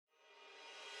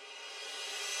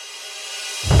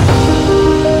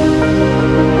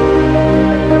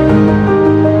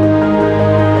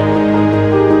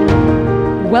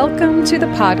Welcome to the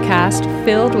podcast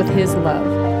Filled with His Love,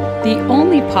 the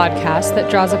only podcast that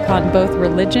draws upon both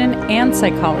religion and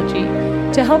psychology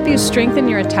to help you strengthen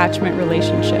your attachment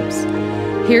relationships.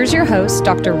 Here's your host,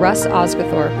 Dr. Russ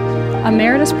Osguthorpe,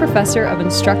 Emeritus Professor of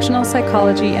Instructional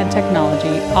Psychology and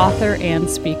Technology, author and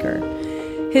speaker.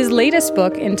 His latest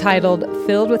book, entitled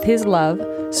Filled with His Love,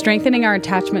 Strengthening Our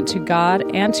Attachment to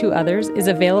God and to Others, is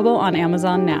available on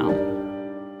Amazon now.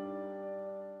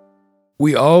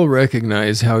 We all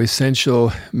recognize how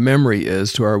essential memory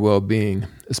is to our well-being,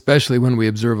 especially when we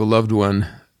observe a loved one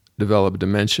develop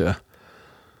dementia.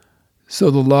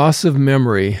 So the loss of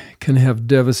memory can have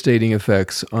devastating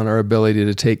effects on our ability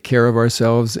to take care of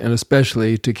ourselves and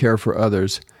especially to care for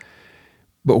others.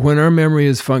 But when our memory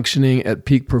is functioning at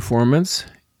peak performance,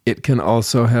 it can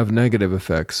also have negative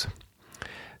effects.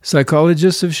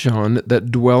 Psychologists have shown that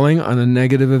dwelling on a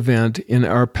negative event in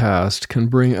our past can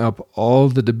bring up all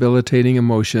the debilitating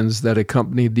emotions that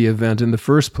accompanied the event in the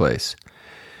first place.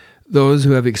 Those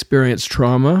who have experienced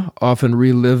trauma often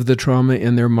relive the trauma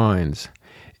in their minds,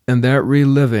 and that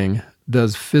reliving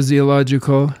does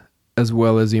physiological as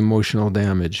well as emotional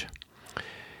damage.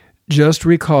 Just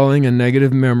recalling a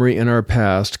negative memory in our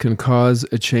past can cause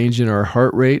a change in our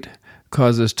heart rate,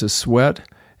 cause us to sweat,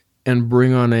 and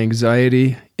bring on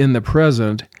anxiety in the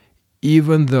present,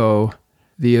 even though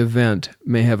the event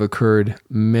may have occurred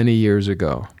many years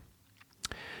ago.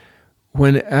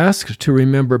 When asked to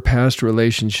remember past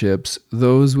relationships,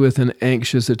 those with an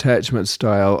anxious attachment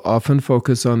style often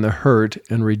focus on the hurt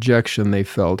and rejection they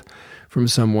felt from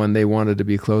someone they wanted to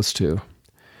be close to.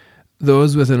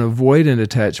 Those with an avoidant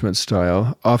attachment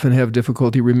style often have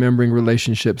difficulty remembering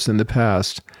relationships in the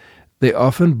past. They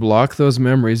often block those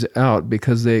memories out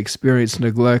because they experience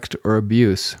neglect or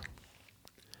abuse.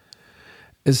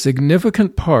 A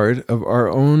significant part of our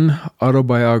own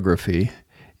autobiography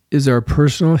is our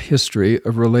personal history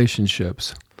of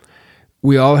relationships.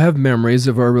 We all have memories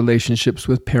of our relationships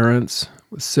with parents,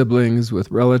 with siblings,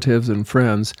 with relatives and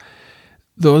friends.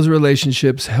 Those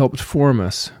relationships helped form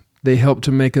us. They helped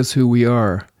to make us who we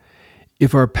are.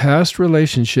 If our past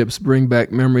relationships bring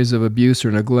back memories of abuse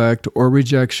or neglect or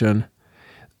rejection,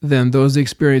 then those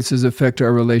experiences affect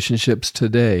our relationships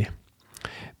today.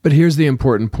 But here's the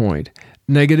important point.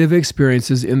 Negative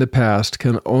experiences in the past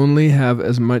can only have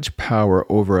as much power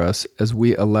over us as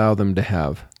we allow them to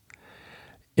have.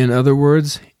 In other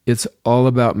words, it's all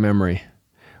about memory.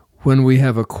 When we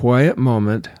have a quiet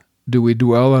moment, do we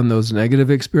dwell on those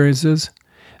negative experiences?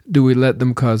 Do we let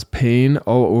them cause pain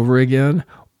all over again?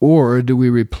 Or do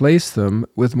we replace them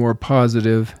with more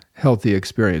positive, healthy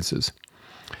experiences?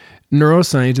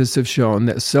 Neuroscientists have shown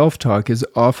that self-talk is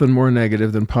often more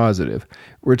negative than positive.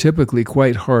 We're typically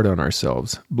quite hard on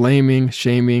ourselves, blaming,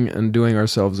 shaming, and doing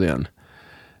ourselves in.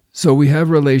 So we have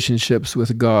relationships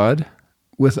with God,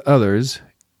 with others,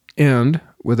 and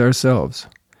with ourselves.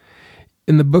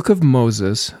 In the book of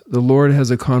Moses, the Lord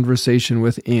has a conversation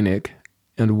with Enoch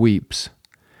and weeps.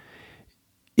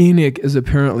 Enoch is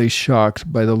apparently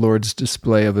shocked by the Lord's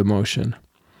display of emotion.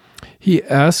 He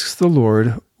asks the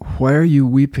Lord, "Why are you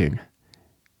weeping?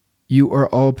 You are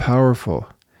all-powerful.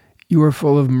 You are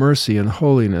full of mercy and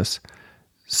holiness.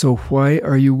 So why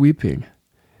are you weeping?"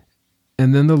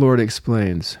 And then the Lord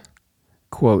explains,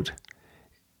 quote,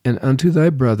 "And unto thy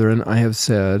brethren I have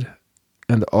said,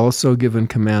 and also given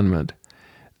commandment,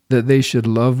 that they should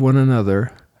love one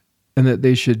another, and that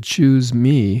they should choose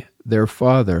me, their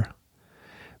father.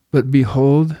 But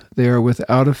behold, they are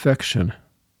without affection,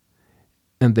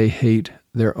 and they hate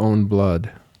their own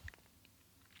blood."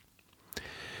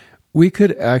 We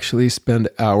could actually spend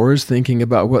hours thinking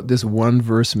about what this one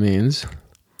verse means.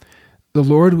 The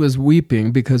Lord was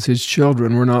weeping because his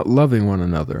children were not loving one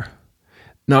another,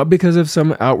 not because of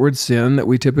some outward sin that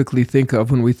we typically think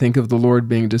of when we think of the Lord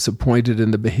being disappointed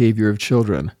in the behavior of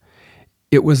children.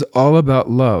 It was all about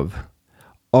love,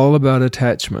 all about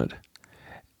attachment.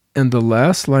 And the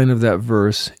last line of that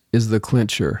verse is the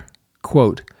clincher.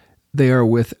 Quote, "They are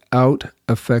without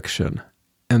affection,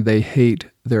 and they hate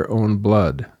their own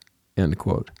blood." End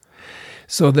quote.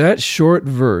 So that short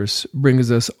verse brings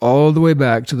us all the way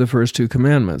back to the first two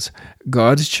commandments.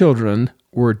 God's children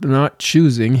were not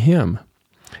choosing him.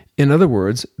 In other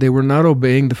words, they were not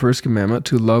obeying the first commandment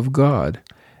to love God,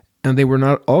 and they were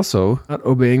not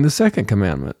obeying the second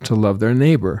commandment to love their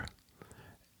neighbor.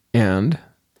 And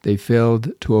they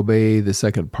failed to obey the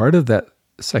second part of that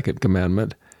second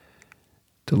commandment,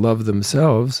 to love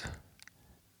themselves.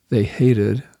 They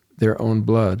hated their own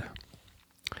blood.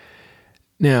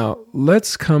 Now,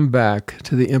 let's come back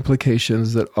to the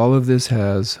implications that all of this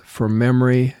has for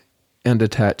memory and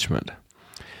attachment.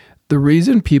 The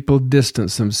reason people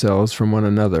distance themselves from one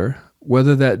another,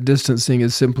 whether that distancing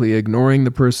is simply ignoring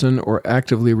the person or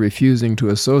actively refusing to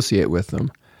associate with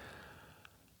them.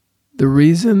 The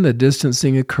reason the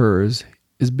distancing occurs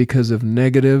is because of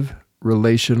negative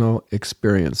relational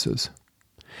experiences.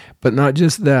 But not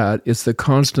just that, it's the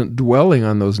constant dwelling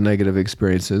on those negative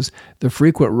experiences, the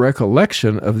frequent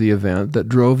recollection of the event that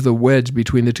drove the wedge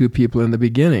between the two people in the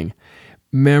beginning.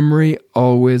 Memory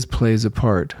always plays a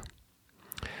part.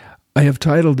 I have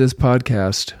titled this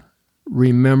podcast,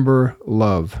 Remember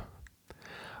Love.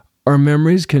 Our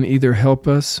memories can either help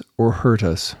us or hurt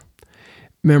us.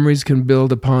 Memories can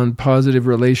build upon positive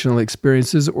relational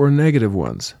experiences or negative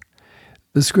ones.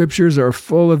 The scriptures are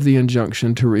full of the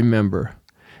injunction to remember.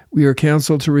 We are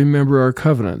counseled to remember our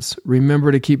covenants,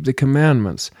 remember to keep the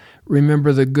commandments,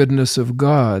 remember the goodness of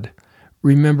God,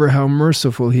 remember how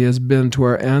merciful He has been to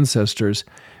our ancestors,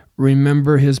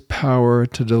 remember His power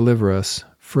to deliver us,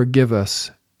 forgive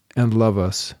us, and love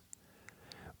us.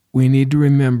 We need to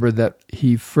remember that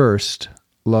He first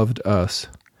loved us.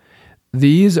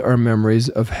 These are memories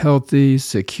of healthy,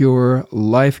 secure,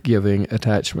 life-giving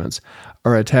attachments,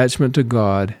 our attachment to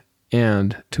God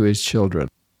and to His children.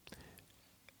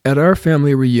 At our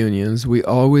family reunions, we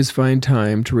always find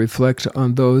time to reflect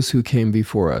on those who came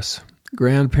before us,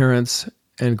 grandparents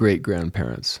and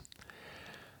great-grandparents.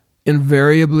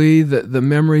 Invariably, the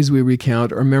memories we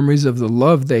recount are memories of the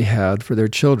love they had for their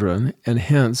children and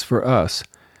hence for us.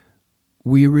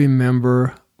 We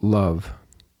remember love.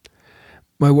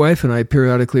 My wife and I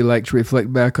periodically like to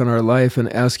reflect back on our life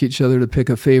and ask each other to pick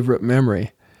a favorite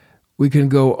memory. We can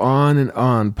go on and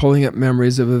on, pulling up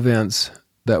memories of events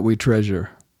that we treasure.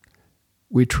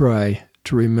 We try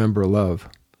to remember love.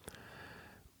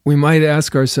 We might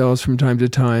ask ourselves from time to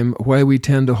time why we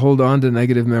tend to hold on to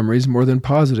negative memories more than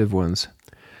positive ones.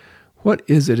 What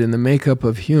is it in the makeup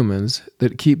of humans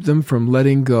that keep them from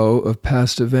letting go of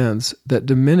past events that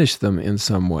diminish them in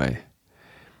some way?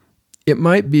 It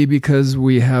might be because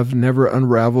we have never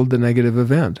unraveled the negative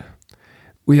event.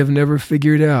 We have never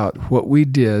figured out what we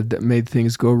did that made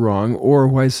things go wrong or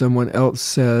why someone else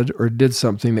said or did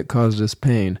something that caused us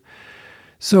pain.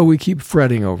 So we keep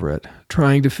fretting over it,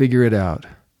 trying to figure it out.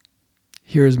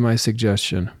 Here's my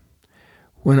suggestion.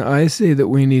 When I say that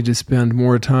we need to spend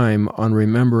more time on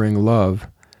remembering love,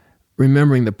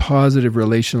 remembering the positive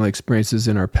relational experiences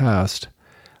in our past,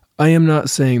 I am not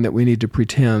saying that we need to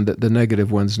pretend that the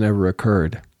negative ones never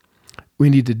occurred. We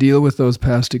need to deal with those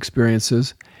past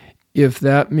experiences. If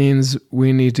that means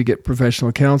we need to get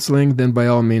professional counseling, then by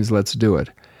all means let's do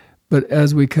it. But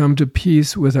as we come to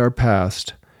peace with our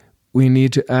past, we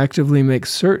need to actively make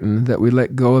certain that we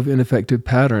let go of ineffective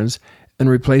patterns and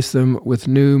replace them with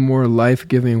new, more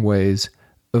life-giving ways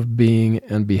of being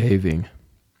and behaving.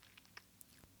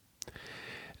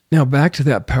 Now back to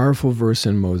that powerful verse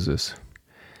in Moses.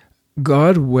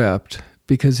 God wept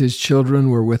because His children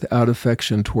were without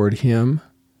affection toward Him,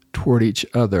 toward each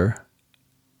other,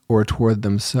 or toward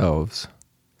themselves.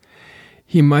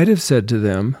 He might have said to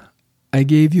them, I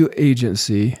gave you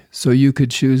agency so you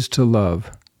could choose to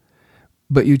love.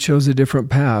 But you chose a different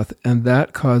path, and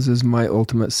that causes my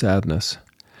ultimate sadness.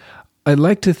 I'd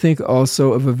like to think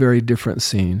also of a very different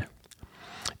scene.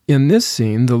 In this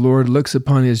scene, the Lord looks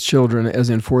upon His children, as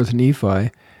in 4th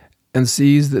Nephi, and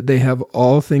sees that they have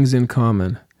all things in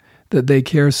common, that they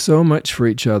care so much for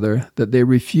each other that they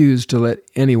refuse to let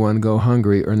anyone go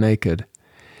hungry or naked.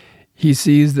 He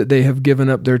sees that they have given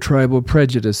up their tribal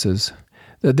prejudices,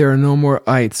 that there are no more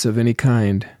ites of any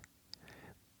kind,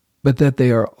 but that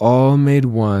they are all made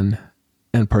one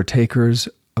and partakers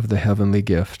of the heavenly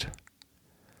gift.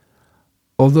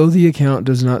 Although the account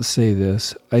does not say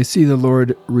this, I see the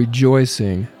Lord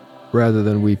rejoicing rather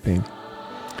than weeping.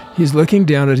 He's looking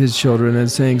down at His children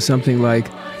and saying something like,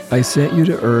 I sent you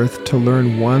to earth to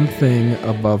learn one thing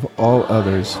above all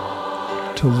others,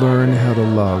 to learn how to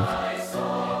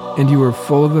love. And you are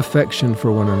full of affection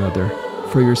for one another,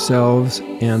 for yourselves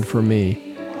and for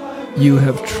me. You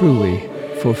have truly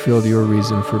fulfilled your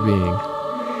reason for being.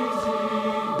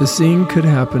 The scene could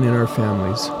happen in our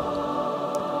families.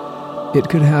 It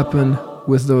could happen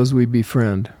with those we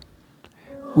befriend.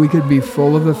 We could be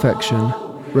full of affection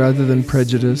rather than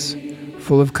prejudice,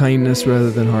 full of kindness rather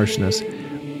than harshness.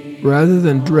 Rather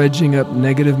than dredging up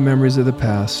negative memories of the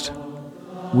past,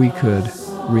 we could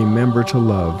remember to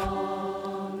love,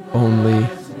 only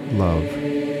love.